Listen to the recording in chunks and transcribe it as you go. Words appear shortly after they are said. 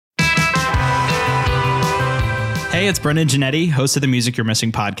Hey, it's Brendan Giannetti, host of the Music You're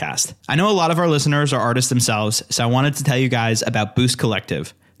Missing podcast. I know a lot of our listeners are artists themselves, so I wanted to tell you guys about Boost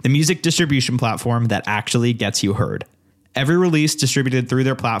Collective, the music distribution platform that actually gets you heard. Every release distributed through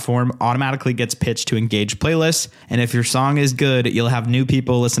their platform automatically gets pitched to engaged playlists, and if your song is good, you'll have new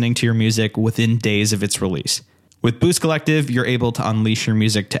people listening to your music within days of its release. With Boost Collective, you're able to unleash your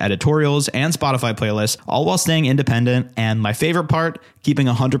music to editorials and Spotify playlists, all while staying independent, and my favorite part, keeping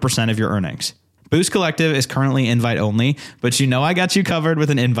 100% of your earnings. Boost Collective is currently invite only, but you know I got you covered with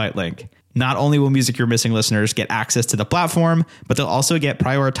an invite link. Not only will Music You're Missing listeners get access to the platform, but they'll also get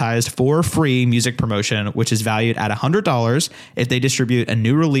prioritized for free music promotion, which is valued at $100 if they distribute a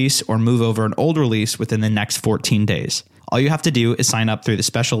new release or move over an old release within the next 14 days. All you have to do is sign up through the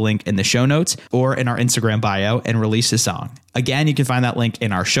special link in the show notes or in our Instagram bio and release a song. Again, you can find that link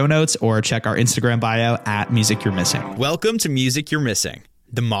in our show notes or check our Instagram bio at Music You're Missing. Welcome to Music You're Missing,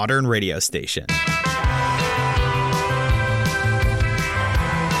 the modern radio station.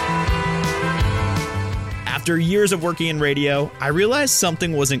 After years of working in radio, I realized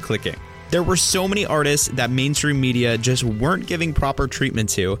something wasn't clicking. There were so many artists that mainstream media just weren't giving proper treatment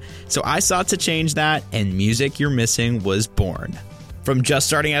to, so I sought to change that, and Music You're Missing was born. From just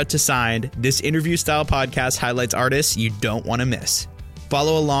starting out to signed, this interview-style podcast highlights artists you don't want to miss.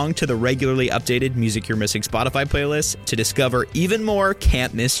 Follow along to the regularly updated Music You're Missing Spotify playlist to discover even more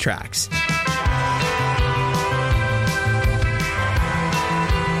can't-miss tracks.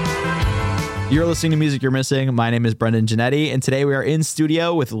 You're listening to Music You're Missing. My name is Brendan Giannetti, and today we are in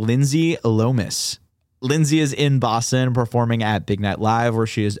studio with Lindsey Lomis. Lindsey is in Boston performing at Big Night Live, where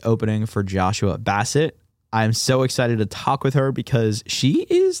she is opening for Joshua Bassett. I'm so excited to talk with her because she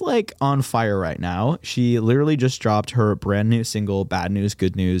is like on fire right now. She literally just dropped her brand new single, Bad News,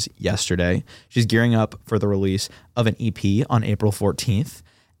 Good News, yesterday. She's gearing up for the release of an EP on April 14th.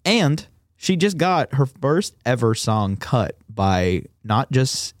 And she just got her first ever song cut by not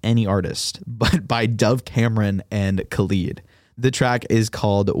just any artist, but by Dove Cameron and Khalid. The track is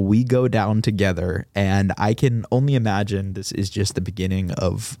called We Go Down Together, and I can only imagine this is just the beginning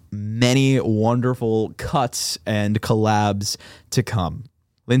of many wonderful cuts and collabs to come.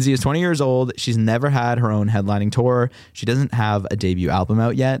 Lindsey is 20 years old. She's never had her own headlining tour. She doesn't have a debut album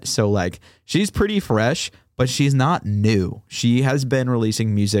out yet, so she's pretty fresh, but she's not new. She has been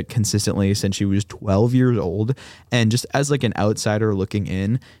releasing music consistently since she was 12 years old. And just as an outsider looking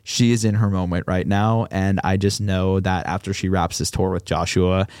in, she is in her moment right now. And I just know that after she wraps this tour with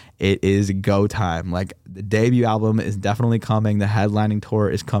Joshua, it is go time. The debut album is definitely coming. The headlining tour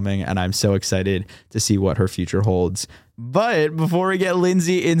is coming. And I'm so excited to see what her future holds. But before we get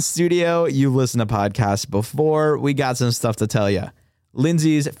Lindsey in studio, you've listened to podcasts before. We got some stuff to tell you.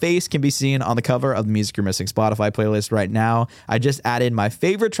 Lindsey's face can be seen on the cover of the Music You're Missing Spotify playlist right now. I just added my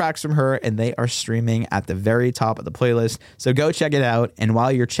favorite tracks from her, and they are streaming at the very top of the playlist. So go check it out. And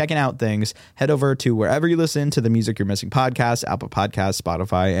while you're checking out things, head over to wherever you listen to the Music You're Missing podcast, Apple Podcasts,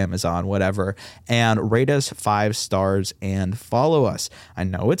 Spotify, Amazon, whatever, and rate us 5 stars and follow us. I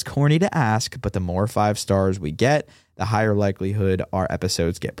know it's corny to ask, but the more 5 stars we get, the higher likelihood our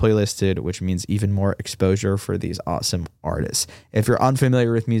episodes get playlisted, which means even more exposure for these awesome artists. If you're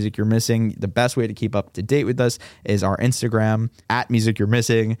unfamiliar with Music You're Missing, the best way to keep up to date with us is our Instagram at Music You're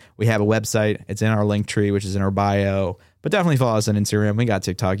Missing. We have a website. It's in our link tree, which is in our bio. But definitely follow us on Instagram. We got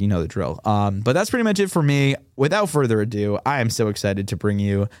TikTok. You know the drill. But that's pretty much it for me. Without further ado, I am so excited to bring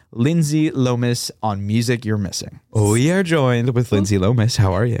you Lindsey Lomis on Music You're Missing. We are joined with Lindsey Lomis.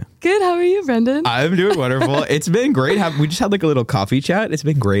 How are you? Good. How are you, Brendan? I'm doing wonderful. It's been great. We just had a little coffee chat. It's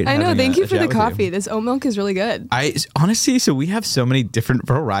been great. I know. Thank you for the coffee. This oat milk is really good. Honestly, so we have so many different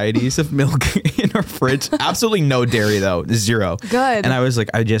varieties of milk in our fridge. Absolutely no dairy, though. 0. Good. And I was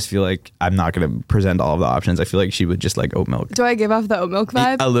I just feel like I'm not going to present all of the options. I feel like she would just oat milk. Do I give off the oat milk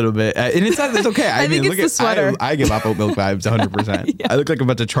vibe? A little bit. And it's okay. I think it's the sweater. I give off oat milk vibes 100%. Yeah. I look like I'm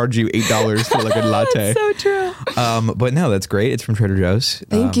about to charge you $8 for a latte. So true. But no, that's great. It's from Trader Joe's.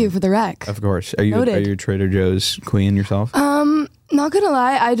 Thank you for the rec. Of course. Are you a Trader Joe's queen yourself? Not gonna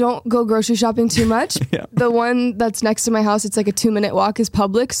lie, I don't go grocery shopping too much. Yeah. The one that's next to my house, it's a 2-minute walk, is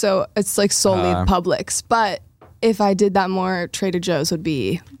Publix, so it's solely Publix. But if I did that more, Trader Joe's would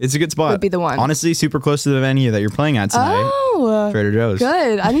be... It's a good spot. Would be the one. Honestly, super close to the venue that you're playing at tonight. Oh. Trader Joe's.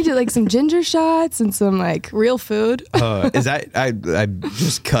 Good. I need to some ginger shots and some real food. Is that... I'm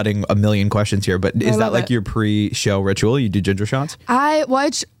just cutting a million questions here, but is that your pre-show ritual? You do ginger shots? I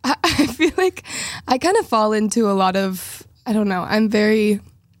feel like I kind of fall into a lot of... I don't know. I'm very...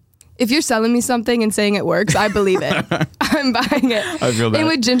 if you're selling me something and saying it works, I believe it. I'm buying it. I feel that. And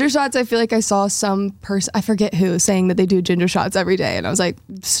with ginger shots, I feel like I saw some person, I forget who, saying that they do ginger shots every day. And I was like,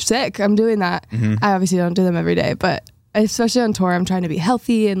 sick, I'm doing that. I obviously don't do them every day, but especially on tour, I'm trying to be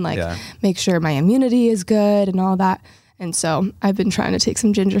healthy and like make sure my immunity is good and all that. And so I've been trying to take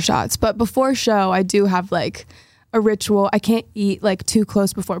some ginger shots. But before show, I do have like a ritual. I can't eat like too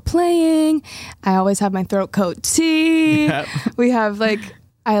close before playing. I always have my throat coat tea. Yep. We have like,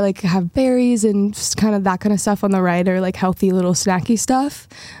 I like have berries and just kind of that kind of stuff on the right, or like healthy little snacky stuff.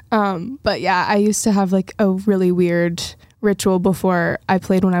 But yeah, I used to have like a really weird ritual before I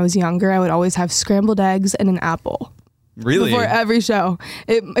played when I was younger. I would always have scrambled eggs and an apple. Really? Before every show.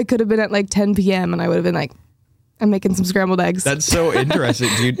 It could have been at like 10 p.m. and I would have been like, I'm making some scrambled eggs. That's so interesting,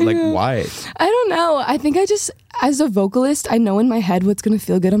 dude. Like, why? I don't know. I think I just, as a vocalist, I know in my head what's going to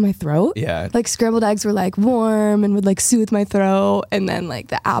feel good on my throat. Yeah. Like scrambled eggs were like warm and would like soothe my throat. And then like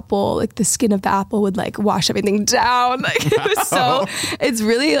the apple, like the skin of the apple would like wash everything down. Like it was so, it's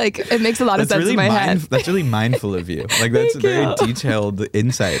really like, it makes a lot of sense really in my head. That's really mindful of you. Like that's a very detailed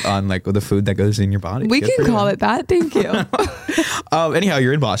insight on like the food that goes in your body. We can call it that. Thank you. Anyhow,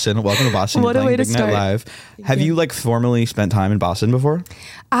 you're in Boston. Welcome to Boston. What a way to start. Big Night Live. Have you like formally spent time in Boston before?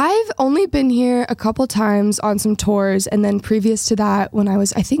 I've only been here a couple times on some tours, and then previous to that, when I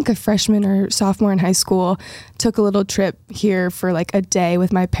was, I think, a freshman or sophomore in high school, took a little trip here for like a day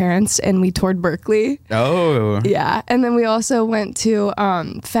with my parents, and we toured Berkeley. Oh. Yeah, and then we also went to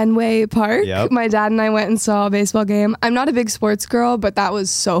Fenway Park. Yep. My dad and I went and saw a baseball game. I'm not a big sports girl, but that was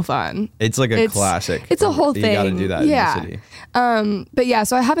so fun. It's like a classic. It's a whole thing. You got to do that in the city. But yeah,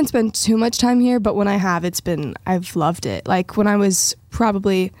 so I haven't spent too much time here, but when I have, I've loved it. Like when I was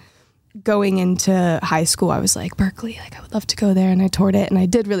probably going into high school, I was like, Berkeley, like I would love to go there, and I toured it and I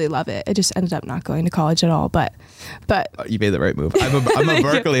did really love it. I just ended up not going to college at all, but you made the right move. I'm a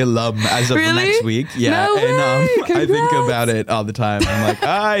Berkeley alum as of next week. Yeah. No and I think about it all the time. I'm like,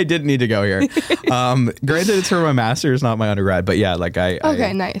 I didn't need to go here. Granted, it's for my master's, not my undergrad, but yeah, like I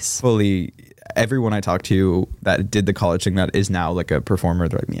nice. Fully, everyone I talked to that did the college thing that is now like a performer,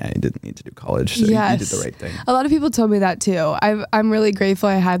 they're like, yeah, I didn't need to do college, so you did the right thing. A lot of people told me that too. I'm really grateful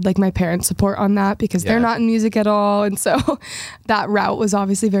I had like my parents' support on that, because they're not in music at all, and so that route was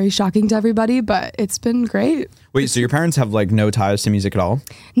obviously very shocking to everybody, but it's been great. Wait, so your parents have like no ties to music at all?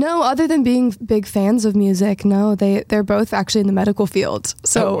 No, other than being big fans of music. No, they're both actually in the medical field,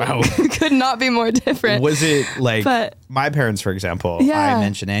 so could not be more different. Was it like my parents, for example, I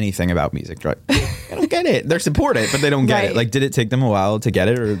mention anything about music, right? They don't get it. They're supportive, but they don't get it. Like, did it take them a while to get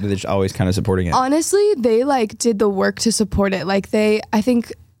it, or were they just always kind of supporting it? Honestly, they like did the work to support it. Like I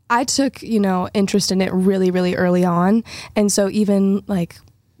think I took, interest in it really, really early on. And so even like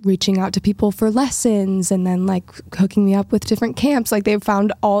reaching out to people for lessons and then like hooking me up with different camps, like they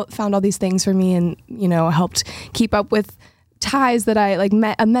found all these things for me, and, helped keep up with ties that I like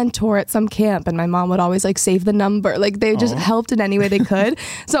met a mentor at some camp, and my mom would always like save the number. Like they just helped in any way they could.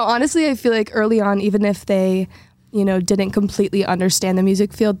 So honestly, I feel like early on, even if they, didn't completely understand the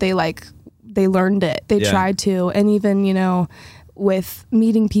music field, they learned it. They tried to. And even, with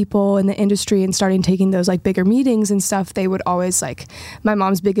meeting people in the industry and starting taking those like bigger meetings and stuff, they would always like, my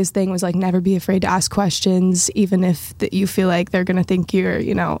mom's biggest thing was like, never be afraid to ask questions, even if you feel like they're going to think you're,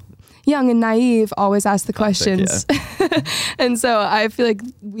 young and naive. Always ask the questions. And so I feel like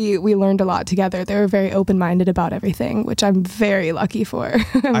we learned a lot together. They were very open-minded about everything, which I'm very lucky for.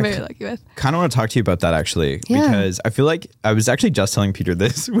 I'm very lucky with. Kind of want to talk to you about that actually, because I feel like I was actually just telling Peter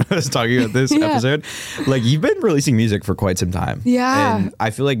this when I was talking about this episode. Like, you've been releasing music for quite some time. Yeah. And I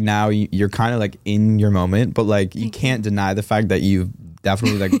feel like now you're kind of like in your moment, but like you can't deny the fact that you've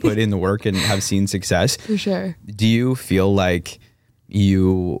definitely like put in the work and have seen success. For sure. Do you feel like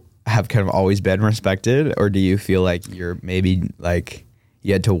you have kind of always been respected, or do you feel like you're maybe like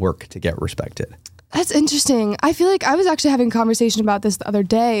you had to work to get respected? That's interesting. I feel like I was actually having a conversation about this the other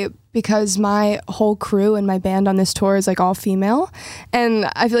day, because my whole crew and my band on this tour is like all female, and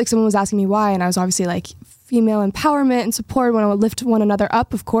I feel like someone was asking me why, and I was obviously like, female empowerment and support, when I would lift one another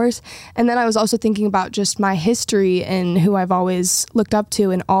up, of course. And then I was also thinking about just my history and who I've always looked up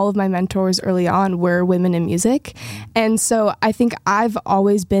to, and all of my mentors early on were women in music. And so I think I've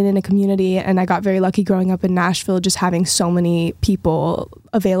always been in a community, and I got very lucky growing up in Nashville, just having so many people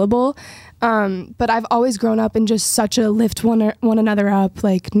available. But I've always grown up in just such a lift one another up,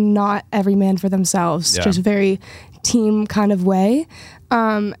 like not every man for themselves, just very team kind of way.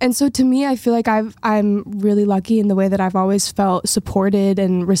 And so to me, I feel like I'm really lucky in the way that I've always felt supported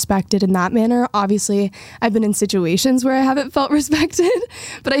and respected in that manner. Obviously, I've been in situations where I haven't felt respected,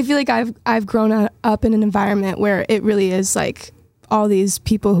 but I feel like I've grown up in an environment where it really is like all these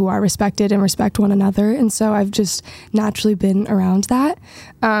people who are respected and respect one another. And so I've just naturally been around that.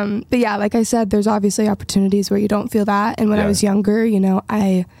 But yeah, like I said, there's obviously opportunities where you don't feel that. And when I was younger, you know,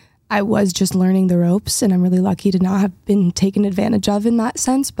 I was just learning the ropes, and I'm really lucky to not have been taken advantage of in that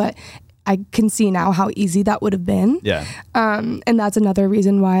sense. But I can see now how easy that would have been. Yeah. And that's another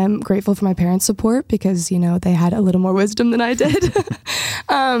reason why I'm grateful for my parents' support, because, you know, they had a little more wisdom than I did.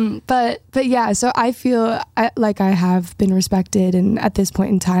 But yeah, so I feel like I have been respected. And at this point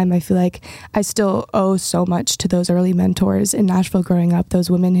in time, I feel like I still owe so much to those early mentors in Nashville growing up,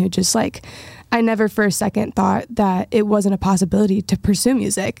 those women who just like, I never for a second thought that it wasn't a possibility to pursue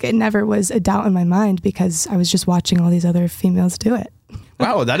music. It never was a doubt in my mind because I was just watching all these other females do it.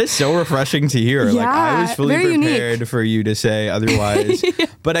 Wow, that is so refreshing to hear. Yeah, like I was fully prepared unique. For you to say otherwise. Yeah.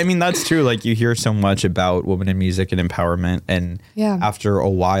 But I mean, that's true. Like you hear so much about women in music and empowerment, and after a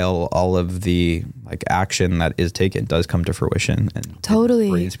while, all of the like action that is taken does come to fruition. And totally,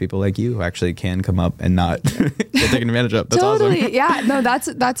 it brings people like you who actually can come up and not get taken advantage of. That's totally. Awesome. Yeah, no,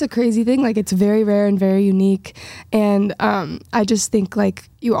 that's a crazy thing. Like it's very rare and very unique. And I just think like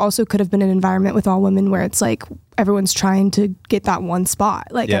you also could have been in an environment with all women where it's like everyone's trying to get that one spot.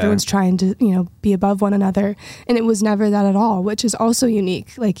 Like everyone's trying to, you know, be above one another. And it was never that at all, which is also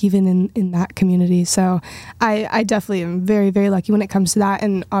unique, like even in that community. So I definitely am very, very lucky when it comes to that.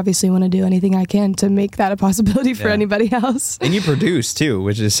 And obviously want to do anything I can to make that a possibility for anybody else. And you produce too,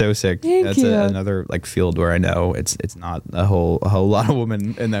 which is so sick. Thank you. Another like field where I know it's not a whole lot of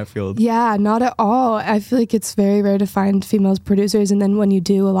women in that field. Yeah, not at all. I feel like it's very rare to find female producers. And then when you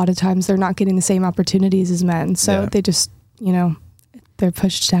do, a lot of times they're not getting the same opportunities as men. So they just, you know, they're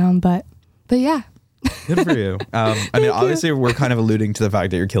pushed down, but yeah. Good for you. I mean, obviously we're kind of alluding to the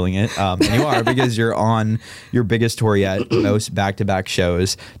fact that you're killing it. And you are, because you're on your biggest tour yet, most back-to-back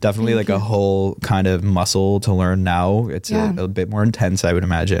shows. Definitely like a whole kind of muscle to learn now. It's a bit more intense, I would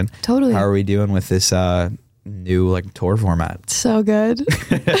imagine. Totally. How are we doing with this new like tour format? So good.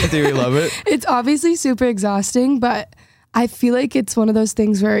 Do we love it? It's obviously super exhausting, but I feel like it's one of those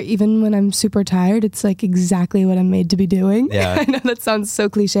things where even when I'm super tired, it's like exactly what I'm made to be doing. Yeah. I know that sounds so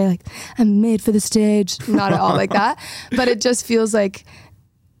cliche, like I'm made for the stage. Not at all like that. But it just feels like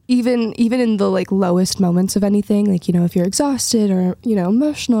even in the like lowest moments of anything, like, you know, if you're exhausted or, you know,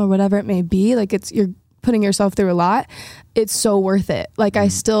 emotional or whatever it may be, like you're putting yourself through a lot, it's so worth it. Like I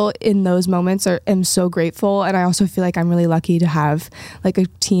still in those moments am so grateful. And I also feel like I'm really lucky to have like a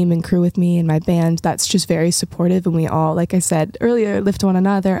team and crew with me and my band that's just very supportive, and we all, like I said earlier, lift one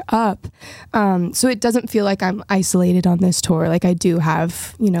another up. So it doesn't feel like I'm isolated on this tour. Like I do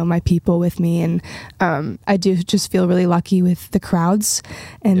have, you know, my people with me, and I do just feel really lucky with the crowds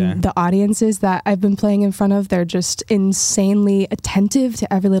and the audiences that I've been playing in front of. They're just insanely attentive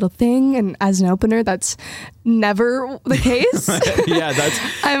to every little thing. And as an opener, that's never the case.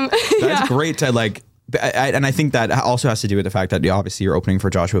 That's great to like, and I think that also has to do with the fact that obviously you're opening for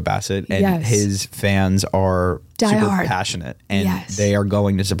Joshua Bassett, and his fans are super passionate, and they are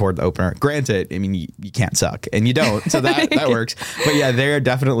going to support the opener. Granted, I mean, you can't suck, and you don't, so that works. But yeah, they're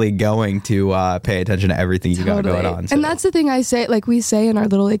definitely going to pay attention to everything you got going on. So. And that's the thing I say, like we say in our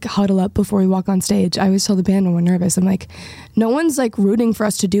little like huddle up before we walk on stage. I always tell the band when we're nervous, I'm like, no one's like rooting for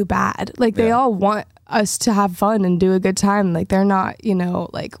us to do bad. Like they all want us to have fun and do a good time. Like they're not, you know,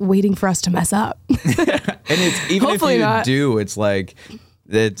 like waiting for us to mess up. And it's even Hopefully if you not. Do, it's like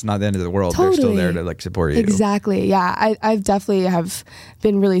it's not the end of the world. Totally. They're still there to like support you. Exactly. Yeah. I've definitely have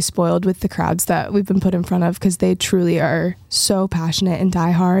been really spoiled with the crowds that we've been put in front of, because they truly are so passionate and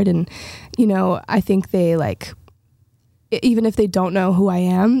diehard. And, you know, I think they like, even if they don't know who I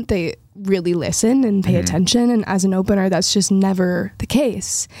am, they really listen and pay attention. And as an opener, that's just never the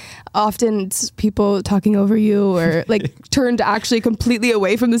case. Often it's people talking over you, or like turned actually completely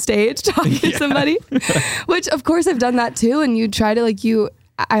away from the stage talking to somebody, which of course I've done that too. And you try to like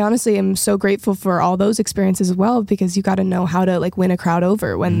I honestly am so grateful for all those experiences as well, because you got to know how to like win a crowd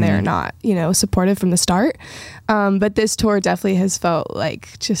over when they're not, you know, supportive from the start. But this tour definitely has felt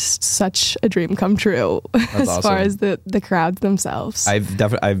like just such a dream come true. As awesome. Far as the crowds themselves.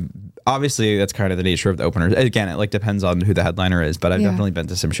 I've obviously that's kind of the nature of the openers. Again, it like depends on who the headliner is, but I've definitely been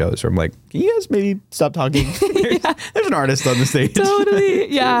to some shows where I'm like, can you guys maybe stop talking? There's an artist on the stage.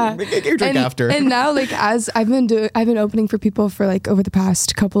 Totally. Yeah. Get your drink after. And now like as I've been opening for people for like over the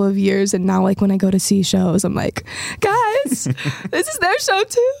past couple of years, and now like when I go to see shows, I'm like, guys, this is their show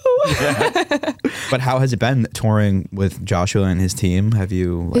too. But how has it been touring with Joshua and his team? Have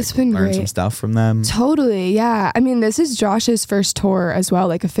you it's been learned great. Some stuff from them? Totally. Yeah. I mean, this is Josh's first tour as well,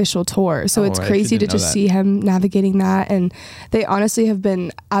 like official tour. So it's crazy to just see him navigating that. And they honestly have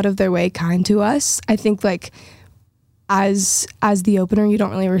been out of their way kind to us. I think like as the opener, you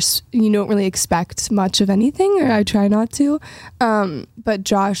don't really expect much of anything, or I try not to. But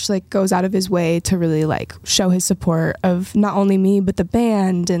Josh like goes out of his way to really like show his support of not only me but the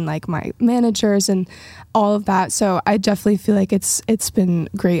band and like my managers and all of that. So I definitely feel like it's been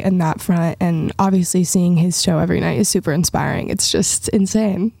great in that front. And obviously seeing his show every night is super inspiring. It's just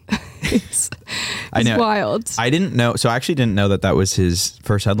insane. It's wild. I didn't know. So I actually didn't know that was his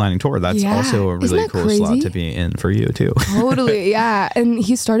first headlining tour. That's also a really cool slot to be in for you too. Totally. Yeah. And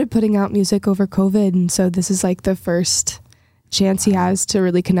he started putting out music over COVID. And so this is like the first chance he has to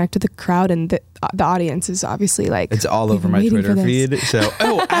really connect with the crowd, and the audience is obviously like, it's all over my Twitter feed. So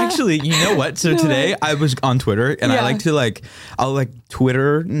actually, you know what, so today I was on Twitter, and I like to I'll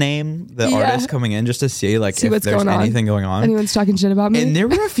Twitter name the artist coming in just to see if there's anything going on. Anyone's talking shit about me. And there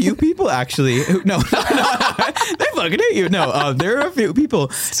were a few people actually who they fucking hate you. There are a few people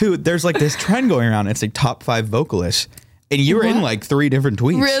who there's like this trend going around. It's like top 5 vocalists. And you were in like 3 different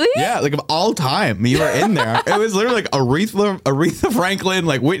tweets. Really? Yeah, like of all time, you were in there. It was literally like Aretha Franklin,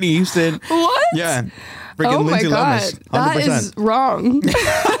 like Whitney Houston. What? Yeah. Freaking Lindsey Lomis. 100%. That is wrong.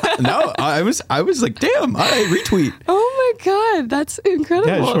 No, I was like, damn, I retweet. Oh my God, that's incredible.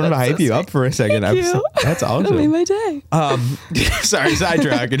 Yeah, I just wanted to hype you up for a second. That's awesome. That made my day. Sorry,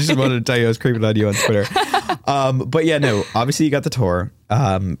 sidetrack. I just wanted to tell you I was creeping on you on Twitter. But yeah, no, obviously you got the tour,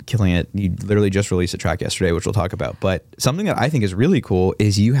 killing it. You literally just released a track yesterday, which we'll talk about. But something that I think is really cool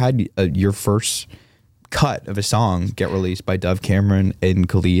is you had your first cut of a song get released by Dove Cameron and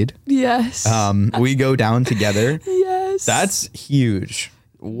Khalid. Yes. We Go Down Together. Yes. That's huge.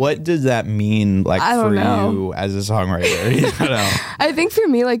 What does that mean for you as a songwriter? I think for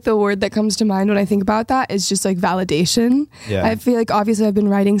me, like the word that comes to mind when I think about that is just like validation. Yeah. I feel like obviously I've been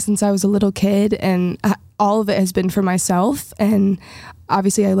writing since I was a little kid, and all of it has been for myself. And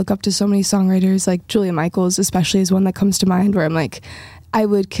obviously I look up to so many songwriters, like Julia Michaels especially is one that comes to mind, where I'm like, I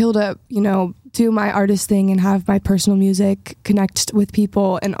would kill to, do my artist thing and have my personal music connect with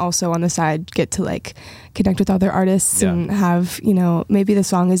people, and also on the side get to like connect with other artists and have, maybe the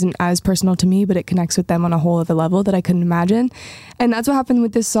song isn't as personal to me, but it connects with them on a whole other level that I couldn't imagine. And that's what happened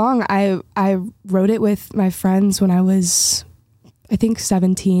with this song. I wrote it with my friends when I was, I think,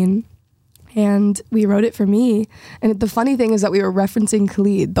 17. And we wrote it for me. And the funny thing is that we were referencing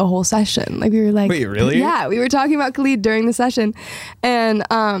Khalid the whole session. Like we were like, wait, really? Yeah, we were talking about Khalid during the session. And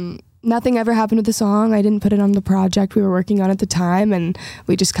nothing ever happened with the song. I didn't put it on the project we were working on at the time, and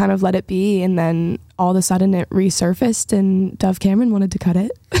we just kind of let it be. And then all of a sudden it resurfaced, and Dove Cameron wanted to cut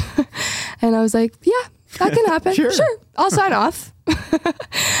it. And I was like, yeah, that can happen. Sure, I'll sign off.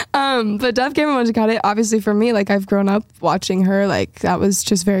 But Dove Cameron wanted to cut it. Obviously for me, like I've grown up watching her, like that was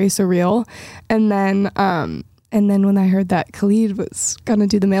just very surreal. And then when I heard that Khalid was gonna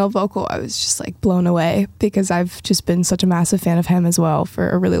do the male vocal, I was just like blown away, because I've just been such a massive fan of him as well for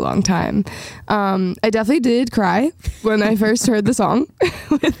a really long time. I definitely did cry when I first heard the song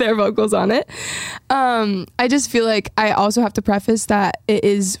with their vocals on it. I just feel like I also have to preface that it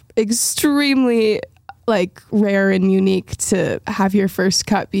is extremely like rare and unique to have your first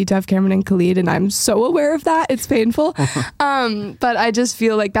cut be Dove Cameron and Khalid, and I'm so aware of that. It's painful. But I just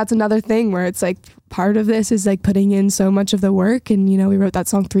feel like that's another thing where it's like part of this is like putting in so much of the work, and we wrote that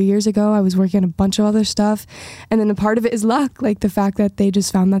song 3 years ago. I was working on a bunch of other stuff, and then a part of it is luck, like the fact that they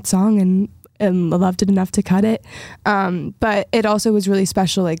just found that song and loved it enough to cut it. But it also was really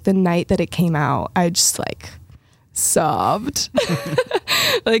special, like the night that it came out, I just like sobbed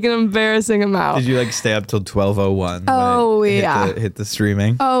like an embarrassing amount. Did you like stay up till 12:01? Oh yeah, hit the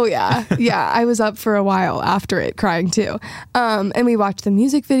streaming. Oh yeah. I was up for a while after it crying too. And we watched the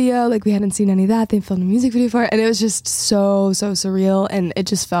music video, like we hadn't seen any of that. They filmed a music video for it, and it was just so surreal, and it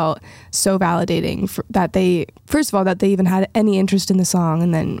just felt so validating that they, first of all, that they even had any interest in the song,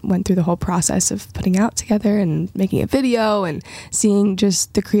 and then went through the whole process of putting out together and making a video and seeing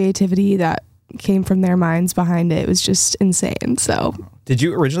just the creativity that came from their minds behind it. It was just insane. So did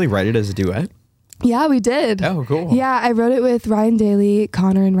you originally write it as a duet? Yeah, we did. Oh, cool. Yeah, I wrote it with Ryan Daly,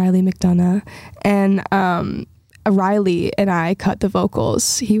 Connor and Riley McDonough, and Riley and I cut the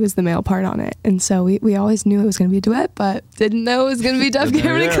vocals. He was the male part on it, and so we always knew it was going to be a duet, but didn't know it was going to be Dove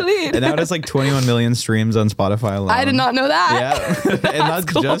Cameron and Khalid. And now it has like 21 million streams on Spotify alone. I did not know that. Yeah, and that's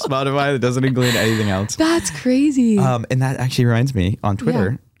cool. Just Spotify. That doesn't include anything else. That's crazy. And that actually reminds me, on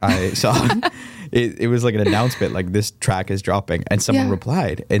Twitter, I saw it was like an announcement, like this track is dropping, and someone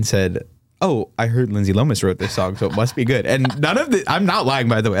replied and said, oh, I heard Lindsey Lomis wrote this song, so it must be good. And none of the, I'm not lying,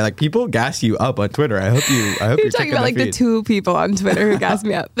 by the way, like people gas you up on Twitter. I hope you're talking about like the 2 people on Twitter who gassed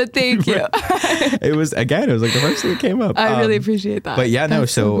me up, but thank you. It was like the first thing that came up. I really appreciate that. But yeah, no,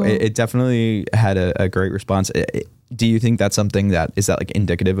 so cool. It definitely had a great response. Do you think that's something that is that like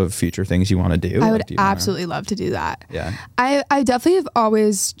indicative of future things you want to do? I would absolutely love to do that. Yeah. I definitely have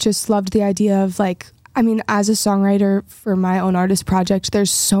always just loved the idea of like, I mean, as a songwriter for my own artist project,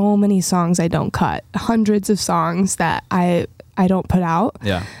 there's so many songs I don't cut, hundreds of songs that I don't put out.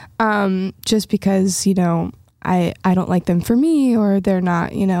 Yeah. Just because, you know, I don't like them for me, or they're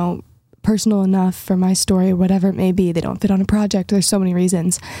not, you know, personal enough for my story, or whatever it may be. They don't fit on a project. There's so many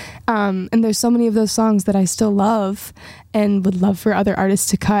reasons. And there's so many of those songs that I still love and would love for other artists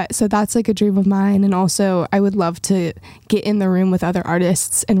to cut. So that's like a dream of mine. And also I would love to get in the room with other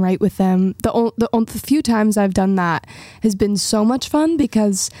artists and write with them. The few times I've done that has been so much fun,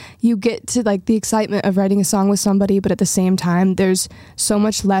 because you get to like the excitement of writing a song with somebody, but at the same time, there's so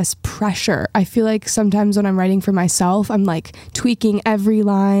much less pressure. I feel like sometimes when I'm writing for myself, I'm like tweaking every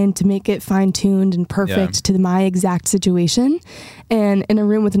line to make it fine-tuned and perfect to my exact situation. And in a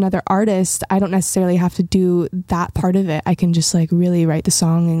room with another artist, I don't necessarily have to do that part of it. I can just like really write the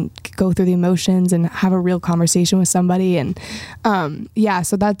song and go through the emotions and have a real conversation with somebody. And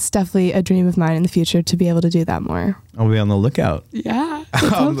so that's definitely a dream of mine in the future, to be able to do that more. I'll be on the lookout. Yeah, let's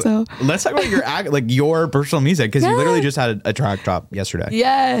hope so. Let's talk about your personal music, because you literally just had a track drop yesterday.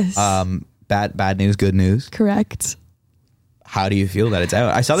 Yes. Bad news, good news. Correct. How do you feel that it's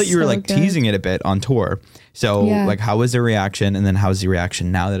out? I saw that you were like teasing it a bit on tour. So like, how was the reaction? And then how's the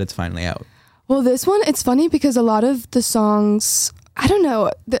reaction now that it's finally out? Well, this one, it's funny because a lot of the songs, I don't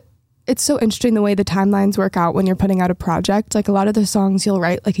know, it's so interesting the way the timelines work out when you're putting out a project. Like a lot of the songs you'll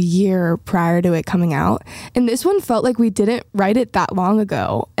write like a year prior to it coming out. And this one felt like we didn't write it that long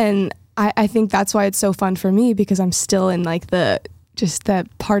ago. And I think that's why it's so fun for me, because I'm still in like just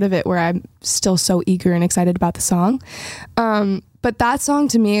that part of it where I'm still so eager and excited about the song. But that song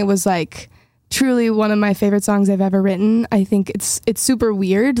to me was like truly one of my favorite songs I've ever written. I think it's super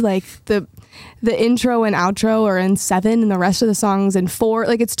weird. Like the intro and outro are in 7 and the rest of the songs in 4.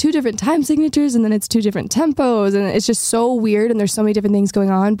 Like it's 2 different time signatures and then it's 2 different tempos, and it's just so weird, and there's so many different things going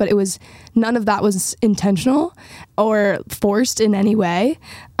on, but none of that was intentional or forced in any way.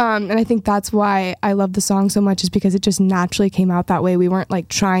 And I think that's why I love the song so much, is because it just naturally came out that way. We weren't like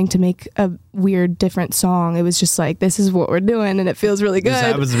trying to make a weird different song. It was just like, this is what we're doing and it feels really good. This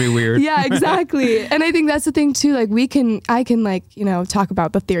happens to be weird. Yeah, exactly. And I think that's the thing too. Like I can like, you know, talk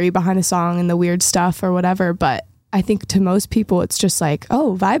about the theory behind a song and the weird stuff or whatever, but I think to most people it's just like,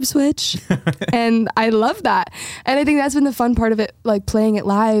 oh, vibe switch. And I love that. And I think that's been the fun part of it, like playing it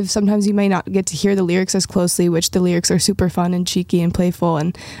live. Sometimes you may not get to hear the lyrics as closely, which the lyrics are super fun and cheeky and playful,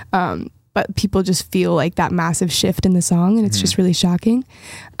 and but people just feel like that massive shift in the song, and it's just really shocking.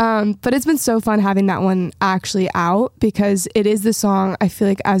 But it's been so fun having that one actually out, because it is the song I feel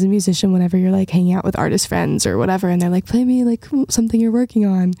like as a musician, whenever you're like hanging out with artist friends or whatever, and they're like, play me like something you're working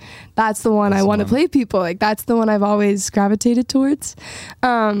on, that's the one I want to play people. Like that's the one I've always gravitated towards.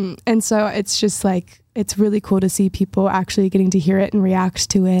 And so it's just like, it's really cool to see people actually getting to hear it and react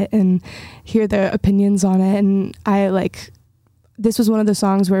to it and hear their opinions on it. And this was one of the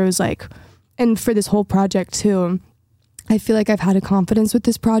songs where it was like, and for this whole project too, I feel like I've had a confidence with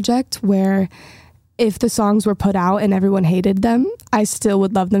this project where if the songs were put out and everyone hated them, I still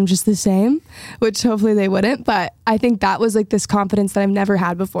would love them just the same, which hopefully they wouldn't. But I think that was like this confidence that I've never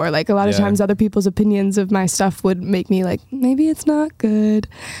had before. Like a lot of times other people's opinions of my stuff would make me like, maybe it's not good.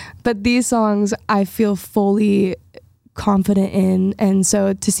 But these songs I feel fully confident in. And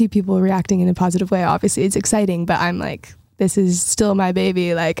so to see people reacting in a positive way, obviously it's exciting, but I'm like, this is still my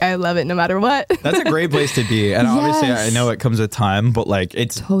baby. Like I love it no matter what. That's a great place to be. And obviously I know it comes with time, but like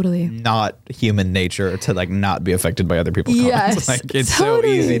it's totally not human nature to like not be affected by other people's comments. Like it's so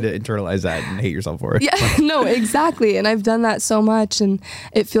easy to internalize that and hate yourself for it. Yeah, no, exactly. And I've done that so much, and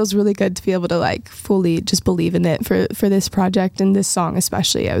it feels really good to be able to like fully just believe in it for this project and this song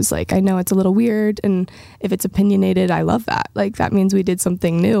especially. I was like, I know it's a little weird, and if it's opinionated, I love that. Like that means we did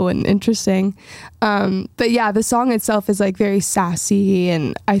something new and interesting. But yeah, the song itself is like very sassy,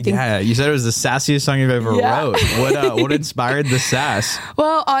 and I think you said it was the sassiest song you've ever wrote. What inspired the sass?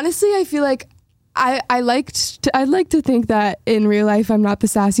 Well, honestly, I feel like I'd like to think that in real life I'm not the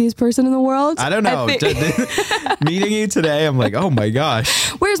sassiest person in the world. I don't know. Meeting you today, I'm like, oh my gosh.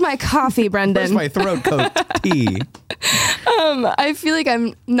 Where's my coffee, Brendan? Where's my throat coat tea? I feel like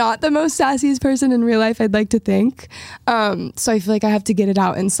I'm not the most sassiest person in real life, I'd like to think. So I feel like I have to get it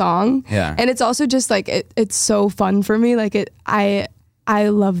out in song. Yeah. And it's also just like, it's so fun for me. Like I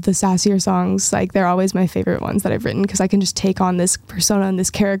love the sassier songs. Like they're always my favorite ones that I've written, because I can just take on this persona and this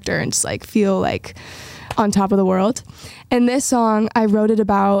character and just like feel like on top of the world. And this song, I wrote it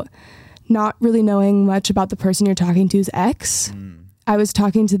about not really knowing much about the person you're talking to's ex. I was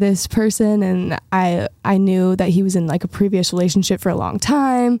talking to this person and I knew that he was in like a previous relationship for a long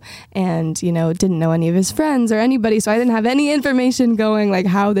time and, didn't know any of his friends or anybody. So I didn't have any information going like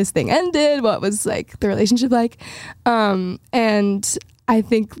how this thing ended, what was like the relationship like. And I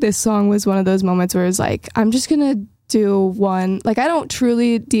think this song was one of those moments where it's like, I'm just going to do one, like I don't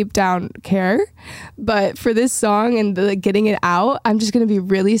truly deep down care, but for this song and getting it out, I'm just going to be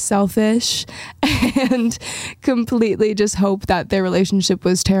really selfish and completely just hope that their relationship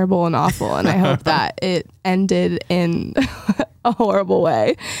was terrible and awful, and I hope that it ended in a horrible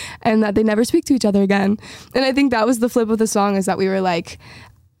way and that they never speak to each other again. And I think that was the flip of the song, is that we were like,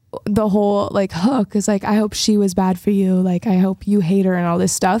 the whole like hook is like, I hope she was bad for you, like I hope you hate her and all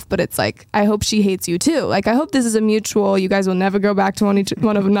this stuff, but it's like, I hope she hates you too, like I hope this is a mutual, you guys will never go back to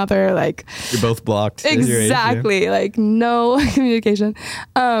one of another, like you're both blocked exactly, like no communication.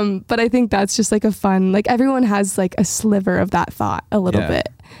 But I think that's just like a fun, like everyone has like a sliver of that thought a little bit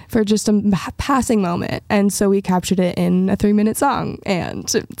for just a passing moment, and so we captured it in a 3-minute song,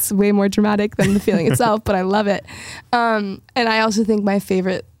 and it's way more dramatic than the feeling itself, but I love it. And I also think my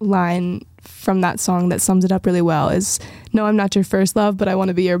favorite line from that song that sums it up really well is, no, I'm not your first love, but I want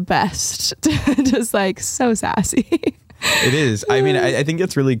to be your best. Just like so sassy. It is. I mean, I think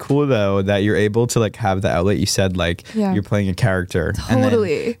it's really cool though that you're able to like have the outlet. You said like you're playing a character.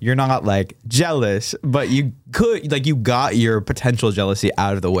 Totally. And you're not like jealous, but you could like, you got your potential jealousy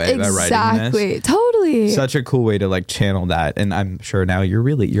out of the way by writing this. Totally. Such a cool way to like channel that. And I'm sure now you're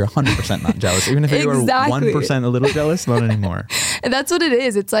 100% not jealous. Even if you were 1% a little jealous, not anymore. And that's what it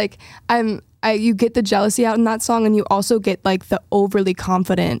is. It's like you get the jealousy out in that song, and you also get like the overly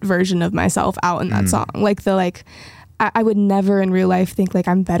confident version of myself out in that song. Like the like, I would never in real life think like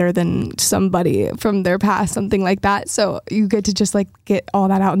I'm better than somebody from their past, something like that. So you get to just like get all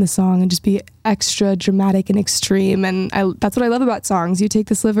that out in the song and just be extra dramatic and extreme. And that's what I love about songs. You take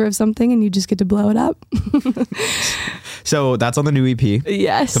the sliver of something and you just get to blow it up. So that's on the new EP.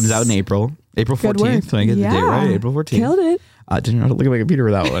 Yes. Comes out in April 14th. When I get the date right, April 14th. Killed it. I didn't know how to look at my computer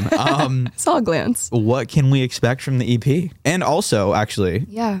for that one. Saw a glance. What can we expect from the EP? And also, actually,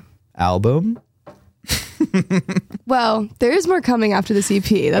 album? Well, there is more coming after this EP.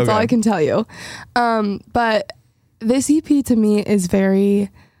 That's all I can tell you. But this EP to me is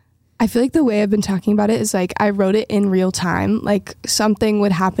I feel like the way I've been talking about it is like I wrote it in real time. Like something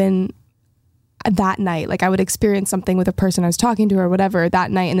would happen that night. Like I would experience something with a person I was talking to or whatever that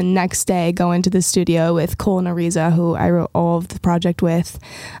night, and the next day go into the studio with Cole and Ariza, who I wrote all of the project with,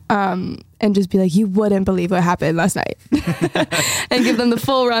 and just be like, you wouldn't believe what happened last night. And give them the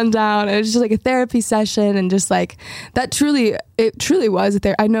full rundown. And it was just like a therapy session, and just like it truly was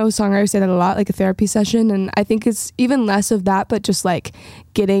I know songwriters say that a lot, like a therapy session, and I think it's even less of that, but just like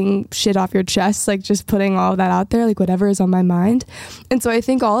getting shit off your chest, like just putting all of that out there, like whatever is on my mind. And so I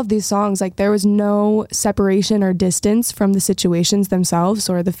think all of these songs, like there was no separation or distance from the situations themselves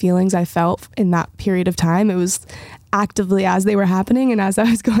or the feelings I felt in that period of time. It was actively as they were happening and as I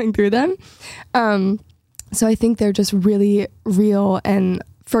was going through them. So I think they're just really real, and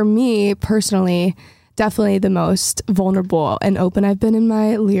for me personally, definitely the most vulnerable and open I've been in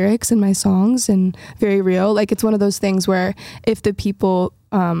my lyrics and my songs, and very real. Like it's one of those things where if the people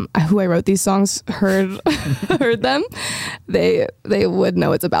who I wrote these songs heard them, they would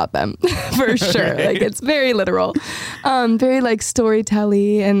know it's about them for sure. Like it's very literal, very like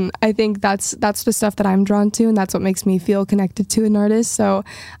storytelling, and I think that's the stuff that I'm drawn to, and that's what makes me feel connected to an artist. So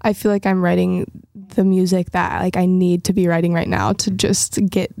I feel like I'm writing the music that like I need to be writing right now to just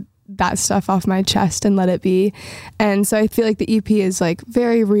get that stuff off my chest and let it be. And so I feel like the EP is like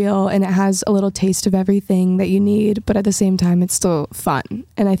very real, and it has a little taste of everything that you need, but at the same time it's still fun.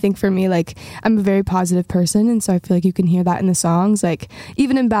 And I think for me, like I'm a very positive person, and so I feel like you can hear that in the songs. Like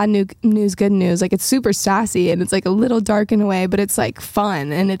even in Bad News Good News, like it's super sassy and it's like a little dark in a way, but it's like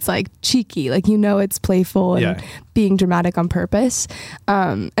fun and it's like cheeky, like it's playful and being dramatic on purpose.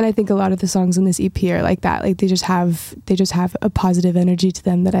 And I think a lot of the songs in this EP are like that. Like they just have a positive energy to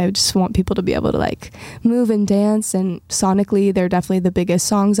them that I just want people to be able to like move and dance. And sonically, they're definitely the biggest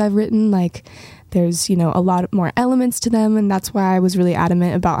songs I've written. Like there's, a lot more elements to them. And that's why I was really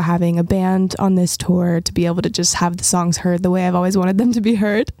adamant about having a band on this tour to be able to just have the songs heard the way I've always wanted them to be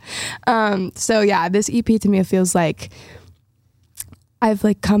heard. So yeah, this EP to me feels like I've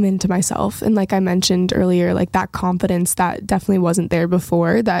like come into myself, and like I mentioned earlier, like that confidence that definitely wasn't there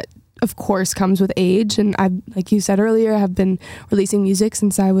before, that of course comes with age. And I, like you said earlier, have been releasing music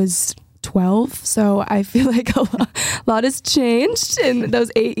since I was 12. So I feel like a lot has changed in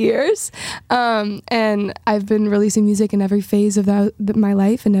those 8 years. And I've been releasing music in every phase of my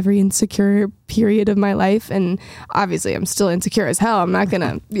life and every insecure period of my life. And obviously I'm still insecure as hell. I'm not going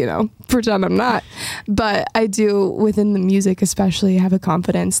to, pretend I'm not. But I do, within the music especially, have a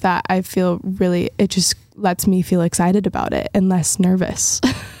confidence that I feel really, it just lets me feel excited about it and less nervous.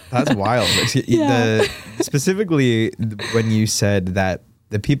 That's wild. Specifically, when you said that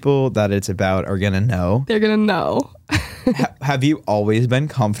the people that it's about are going to know. They're going to know. Have you always been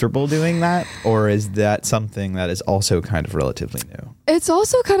comfortable doing that? Or is that something that is also kind of relatively new? It's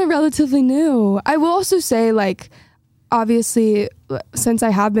also kind of relatively new. I will also say, obviously, since I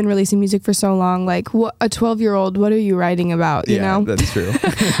have been releasing music for so long, a 12-year-old, what are you writing about? You know? That's true.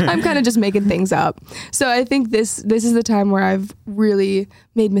 I'm kind of just making things up. So I think this is the time where I've really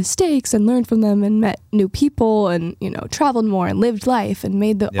made mistakes and learned from them and met new people and, traveled more and lived life and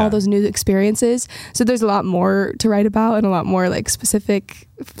made all those new experiences. So there's a lot more to write about and a lot more specific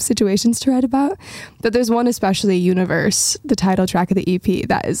situations to write about. But there's one especially, Universe, the title track of the EP,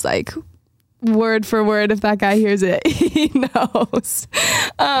 that is word for word, if that guy hears it, he knows.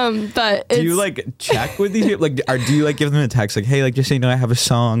 But do you check with these people? Or do you give them a text hey, just so you know, I have a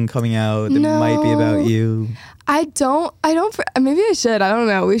song coming out that might be about you? I don't. Maybe I should. I don't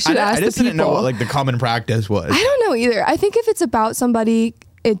know. We should ask the people. I just didn't know what the common practice was. I don't know either. I think if it's about somebody,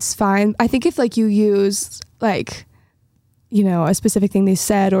 it's fine. I think if you use a specific thing they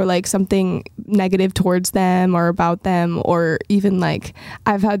said or something negative towards them or about them, or even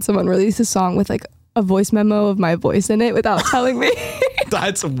I've had someone release a song with a voice memo of my voice in it without telling me.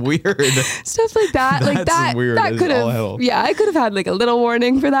 That's weird. Stuff like that. That's weird. That could have, I could have had a little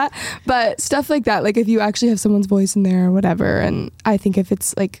warning for that. But stuff like that, if you actually have someone's voice in there or whatever, and I think if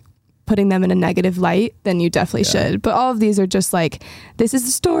it's putting them in a negative light, then you definitely should. But all of these are just this is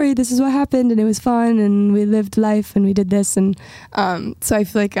the story, this is what happened, and it was fun, and we lived life, and we did this, and so I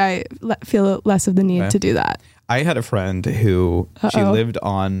feel I feel less of the need to do that. I had a friend who she lived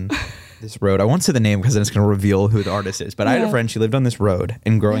on this road. I won't say the name because then it's going to reveal who the artist is. But I had a friend, she lived on this road,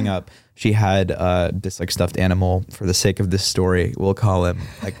 and growing up, she had this stuffed animal. For the sake of this story, we'll call him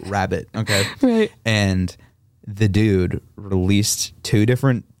Rabbit. Okay, right. And the dude released 2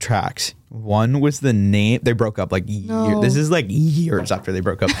 different tracks. One was the name. They broke up this is years after they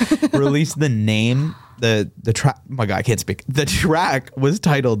broke up. Released the name. The track. Oh my God, I can't speak. The track was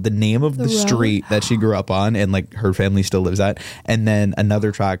titled "The Name of the Street that she grew up on," and her family still lives at. And then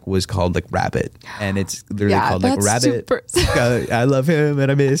another track was called Rabbit, and it's literally called Rabbit. I love him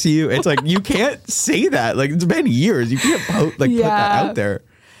and I miss you. It's you can't say that. It's been years. You can't put that out there.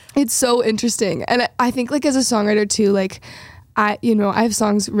 It's so interesting. And I think as a songwriter too,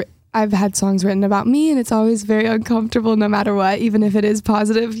 I've had songs written about me, and it's always very uncomfortable no matter what, even if it is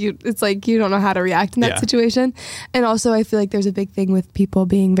positive. It's you don't know how to react in that situation. And also I feel there's a big thing with people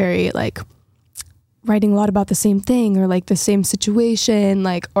being very writing a lot about the same thing or the same situation,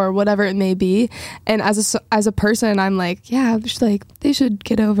 or whatever it may be. And as a person, I'm they should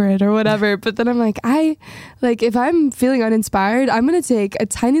get over it or whatever. But then I'm if I'm feeling uninspired, I'm going to take a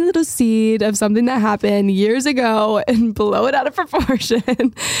tiny little seed of something that happened years ago and blow it out of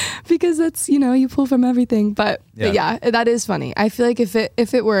proportion because that's, you pull from everything. But yeah, that is funny. I feel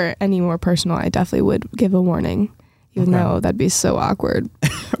if it were any more personal, I definitely would give a warning. Even though that'd be so awkward.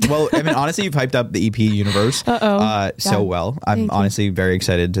 Well, honestly, you've hyped up the EP Universe so well. I'm honestly very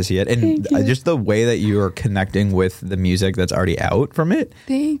excited to see it. And just the way that you are connecting with the music that's already out from it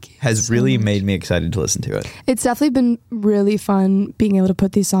has really made me excited to listen to it. It's definitely been really fun being able to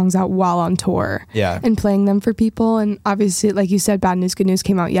put these songs out while on tour and playing them for people. And obviously, like you said, Bad News, Good News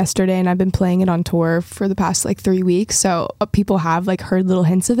came out yesterday, and I've been playing it on tour for the past 3 weeks. So people have heard little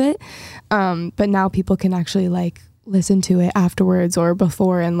hints of it. But now people can actually listen to it afterwards or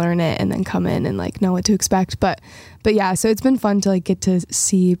before and learn it and then come in and know what to expect. But yeah, so it's been fun to get to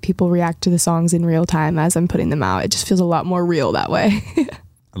see people react to the songs in real time as I'm putting them out. It just feels a lot more real that way.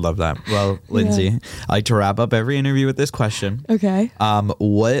 I love that. Well, Lindsey, I like to wrap up every interview with this question. Okay.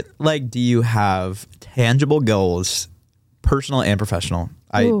 What do you have tangible goals, personal and professional?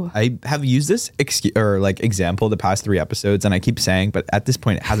 I have used this example the past 3 episodes, and I keep saying, but at this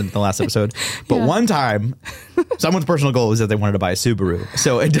point it hasn't been the last episode. But one time, someone's personal goal was that they wanted to buy a Subaru.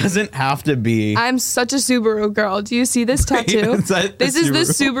 So it doesn't have to be. I'm such a Subaru girl. Do you see this tattoo? This is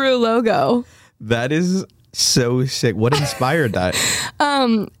the Subaru logo. That is so sick. What inspired that?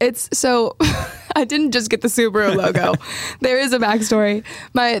 It's so I didn't just get the Subaru logo. There is a backstory.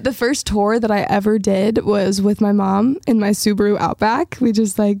 The first tour that I ever did was with my mom in my Subaru Outback. We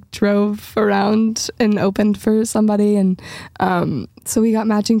just drove around and opened for somebody, and So we got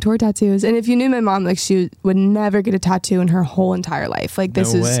matching tour tattoos. And if you knew my mom, like she would never get a tattoo in her whole entire life. Like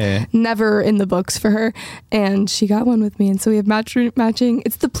this is never in the books for her. And she got one with me. And so we have matching.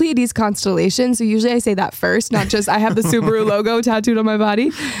 It's the Pleiades constellation. So usually I say that first, not just I have the Subaru logo tattooed on my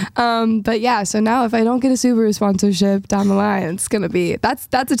body. But yeah, so now if I don't get a Subaru sponsorship down the line, it's going to be, that's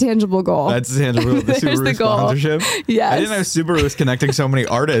a tangible goal. That's a tangible goal. The Subaru sponsorship. Yes. I didn't know Subaru was connecting so many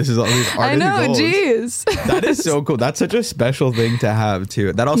artists. All these artist I know, goals. geez. That is so cool. That's such a special thing to have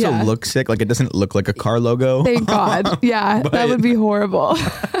too. That also looks sick. Like it doesn't look like a car logo. Thank God. Yeah, that would be horrible.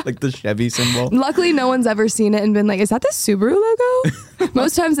 Like the Chevy symbol. Luckily, no one's ever seen it and been like, is that the Subaru logo?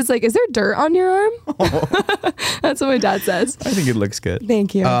 Most times it's like, is there dirt on your arm? That's what my dad says. I think it looks good.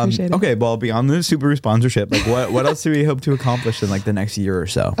 Thank you. I appreciate it. Okay, well, beyond the Subaru sponsorship, like what else do we hope to accomplish in like the next year or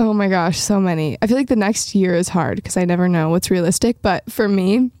so? Oh my gosh, so many. I feel like the next year is hard because I never know what's realistic. But for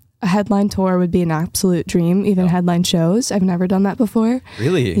me, a headline tour would be an absolute dream, even headline shows. I've never done that before.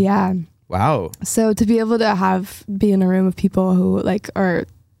 Really? Yeah. Wow. So to be able to be in a room of people who like are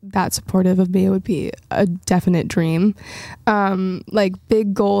that supportive of me would be a definite dream. Like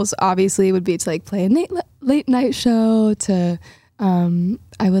big goals obviously would be to like play a late night show, to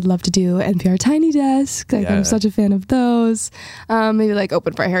I would love to do NPR Tiny Desk. Like I'm such a fan of those. Maybe like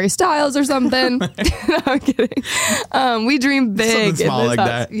open for Harry Styles or something. No, I'm kidding. We dream big. Something small like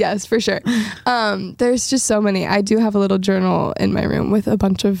that. Yes, for sure. There's just so many. I do have a little journal in my room with a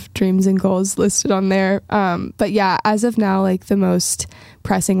bunch of dreams and goals listed on there. But yeah, as of now, like the most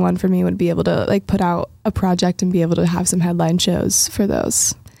pressing one for me would be able to like put out a project and be able to have some headline shows for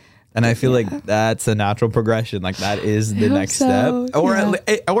those. And I feel like that's a natural progression. Like that is the next step, or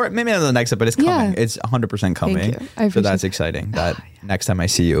maybe not the next step, but it's coming. Yeah. It's 100% coming. So that's exciting. That next time I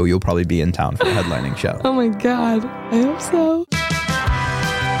see you, you'll probably be in town for a headlining show. Oh my God, I hope so.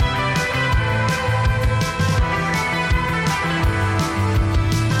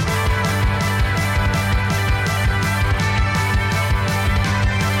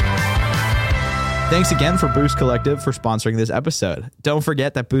 Thanks again for Boost Collective for sponsoring this episode. Don't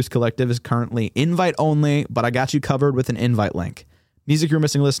forget that Boost Collective is currently invite only, but I got you covered with an invite link. Music You're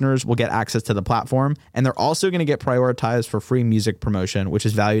Missing listeners will get access to the platform, and they're also going to get prioritized for free music promotion, which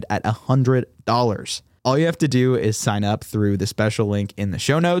is valued at $100. All you have to do is sign up through the special link in the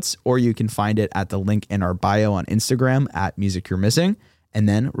show notes, or you can find it at the link in our bio on Instagram at Music You're Missing, and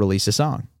then release a song.